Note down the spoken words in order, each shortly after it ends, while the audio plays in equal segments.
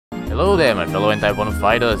Hello there, my fellow anti-bottom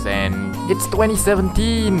fighters, and it's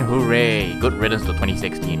 2017! Hooray! Good riddance to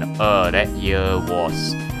 2016. That year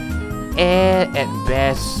was at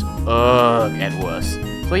best, at worst.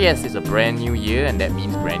 So yes, it's a brand new year, and that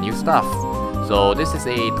means brand new stuff. So this is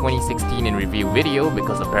a 2016 in review video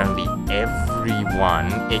because apparently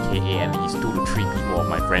everyone, aka at least 2 to 3 people of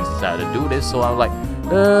my friends decided to do this, so I'm like,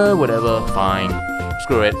 whatever, fine,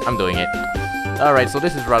 screw it, I'm doing it. Alright, so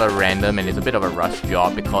this is rather random and it's a bit of a rush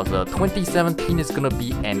job because 2017 is gonna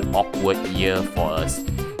be an awkward year for us.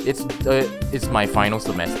 It's my final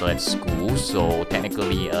semester at school, so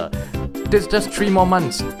technically there's just 3 more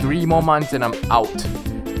months and I'm out.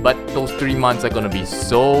 But those 3 months are gonna be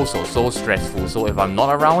so stressful, so if I'm not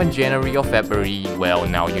around in January or February, well,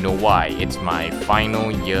 now you know why. It's my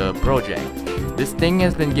final year project. This thing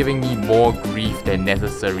has been giving me more grief than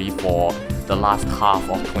necessary for the last half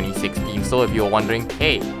of 2016, so if you're wondering,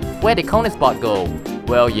 hey, where did Konisbored go?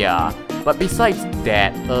 Well, yeah, but besides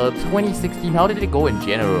that, 2016, how did it go in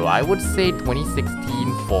general? I would say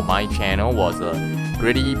 2016 for my channel was a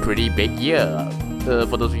pretty big year.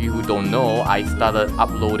 For those of you who don't know, I started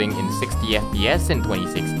uploading in 60 FPS in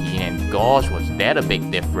 2016, and gosh, was that a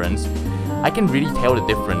big difference. I can really tell the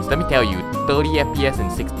difference. Let me tell you, 30 FPS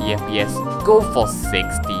and 60 FPS, go for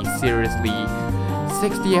 60, seriously.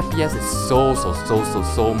 60 FPS is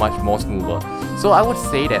so much more smoother. So I would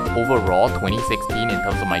say that overall, 2016 in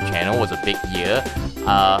terms of my channel was a big year.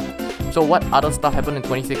 So what other stuff happened in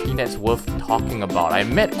 2016 that's worth talking about? I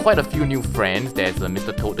met quite a few new friends. There's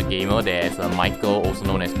Mr. Toad the Gamer, there's Michael, also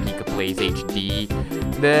known as Pika Plays HD.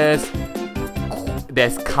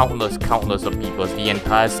 There's countless of people. The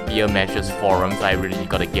entire Spear Measures forums, I really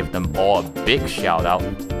gotta give them all a big shout out.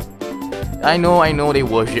 I know they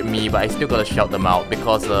worship me, but I still gotta shout them out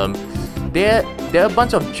because they're a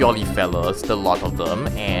bunch of jolly fellas, the lot of them,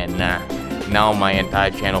 and now my entire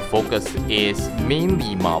channel focus is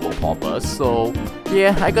mainly Marble Poppers, so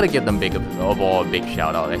yeah, I gotta give them a big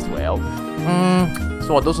shout out as well. So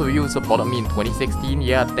for those of you who supported me in 2016,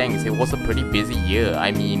 yeah, thanks, it was a pretty busy year. I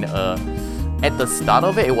mean, at the start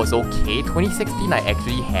of it was okay. 2016 I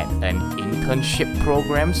actually had an internship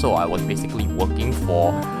program, so I was basically working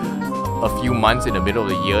for a few months in the middle of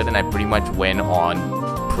the year, then I pretty much went on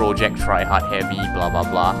Project Try Hard Heavy, blah blah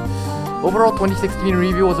blah. Overall, 2016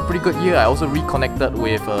 review was a pretty good year. I also reconnected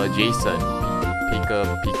with Jason,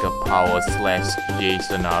 Pika Power /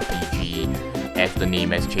 Jason RPG, as the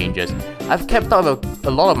name has changes. I've kept up with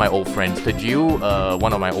a lot of my old friends. Teju,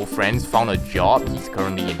 one of my old friends, found a job. He's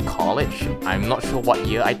currently in college. I'm not sure what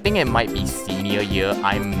year. I think it might be senior year.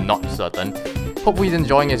 I'm not certain. Hopefully he's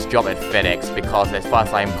enjoying his job at FedEx because as far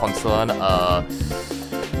as I'm concerned,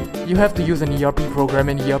 you have to use an ERP program,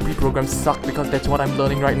 and ERP programs suck because that's what I'm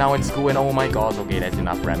learning right now in school, and oh my god, okay, that's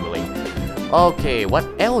enough rambling. Okay, what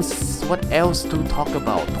else to talk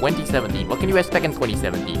about? 2017, what can you expect in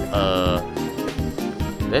 2017?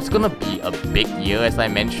 That's gonna be a big year, as I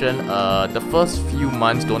mentioned. The first few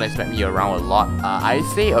months, don't expect me around a lot. I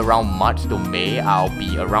say around March to May, I'll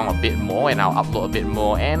be around a bit more, and I'll upload a bit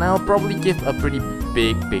more, and I'll probably give a pretty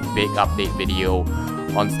big update video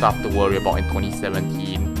on stuff to worry about in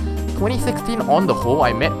 2017. 2016 on the whole,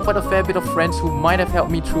 I met quite a fair bit of friends who might have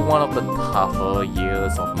helped me through one of the tougher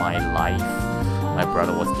years of my life. My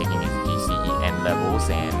brother was taking his GCE N levels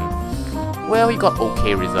and, well, he got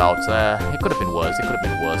okay results. It could have been worse,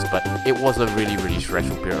 but it was a really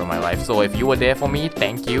stressful period of my life. So if you were there for me,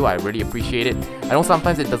 thank you, I really appreciate it. I know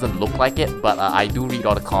sometimes it doesn't look like it, but I do read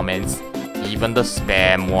all the comments, even the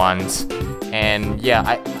spam ones. And yeah,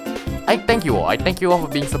 I thank you all. I thank you all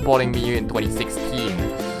for supporting me in 2016.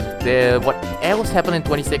 What else happened in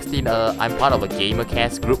 2016? I'm part of a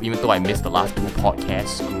GamerCast group, even though I missed the last 2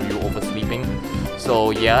 podcasts. Screw you, oversleeping.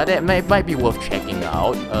 So yeah, that might be worth checking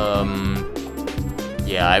out.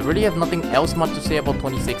 Yeah, I really have nothing else much to say about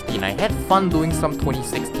 2016. I had fun doing some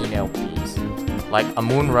 2016 LPs. Like, A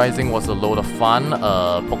Moon Rising was a load of fun.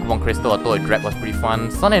 Pokemon Crystal Auto Drag was pretty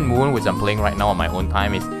fun. Sun and Moon, which I'm playing right now on my own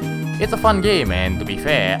time, it's a fun game, and to be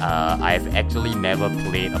fair, I've actually never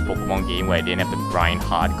played a Pokemon game where I didn't have to grind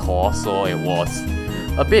hardcore, so it was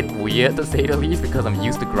a bit weird to say the least because I'm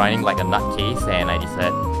used to grinding like a nutcase, and I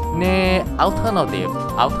decided, nah, I'll turn off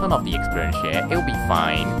the experience share, it'll be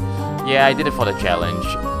fine. Yeah, I did it for the challenge,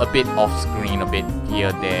 a bit off screen, a bit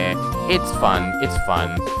here, there, it's fun.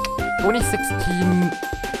 2016,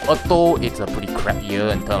 although it's a pretty crap year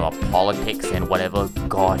in terms of politics and whatever,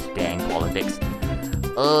 gosh dang politics.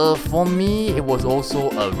 For me, it was also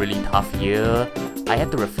a really tough year. I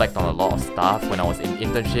had to reflect on a lot of stuff when I was in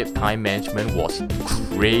internship. Time management was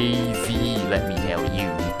crazy, let me tell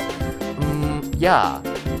you. Yeah,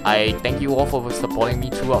 I thank you all for supporting me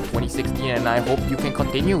throughout 2016, and I hope you can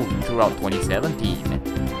continue throughout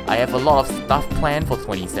 2017. I have a lot of stuff planned for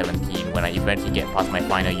 2017 when I eventually get past my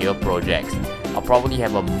final year projects. I'll probably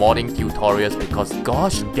have a modding tutorials because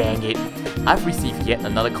gosh dang it, I've received yet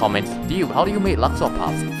another comment. Dude, how do you make Luxor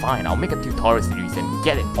paths? Fine, I'll make a tutorial series and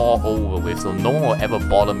get it all over with so no one will ever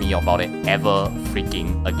bother me about it ever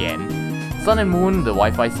freaking again. Sun and Moon, the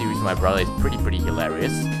Wi-Fi series with my brother, is pretty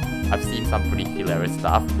hilarious. I've seen some pretty hilarious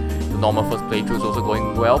stuff. The normal first playthrough is also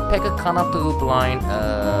going well. Pekka Kana to Blind,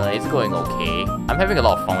 it's going okay. I'm having a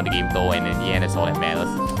lot of fun with the game though, and in the end, it's all that matters.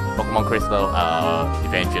 Pokemon Crystal,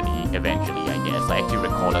 eventually, I guess. I actually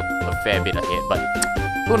recorded a fair bit ahead, but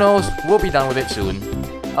who knows? We'll be done with it soon.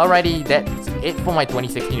 Alrighty, that's it for my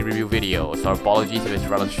 2016 review video. So apologies if it's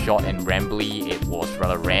rather short and rambly. It was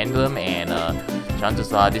rather random, and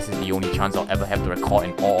chances are this is the only chance I'll ever have to record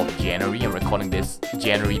in all of January. I'm recording this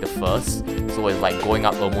January the 1st, so it's like going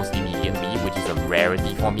up almost immediately, which is a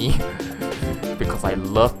rarity for me. Because I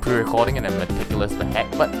love pre-recording and I'm meticulous the heck,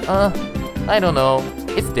 but I don't know.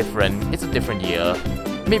 It's different. It's a different year.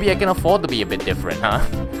 Maybe I can afford to be a bit different, huh?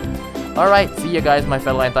 Alright, see you guys, my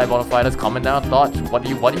fellow anti-bottle fighters. Comment down thoughts. What do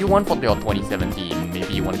you want for your 2017?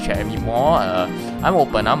 Maybe you want to chat with me more? I'm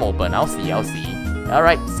open. I'll see.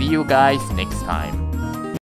 Alright, see you guys next time.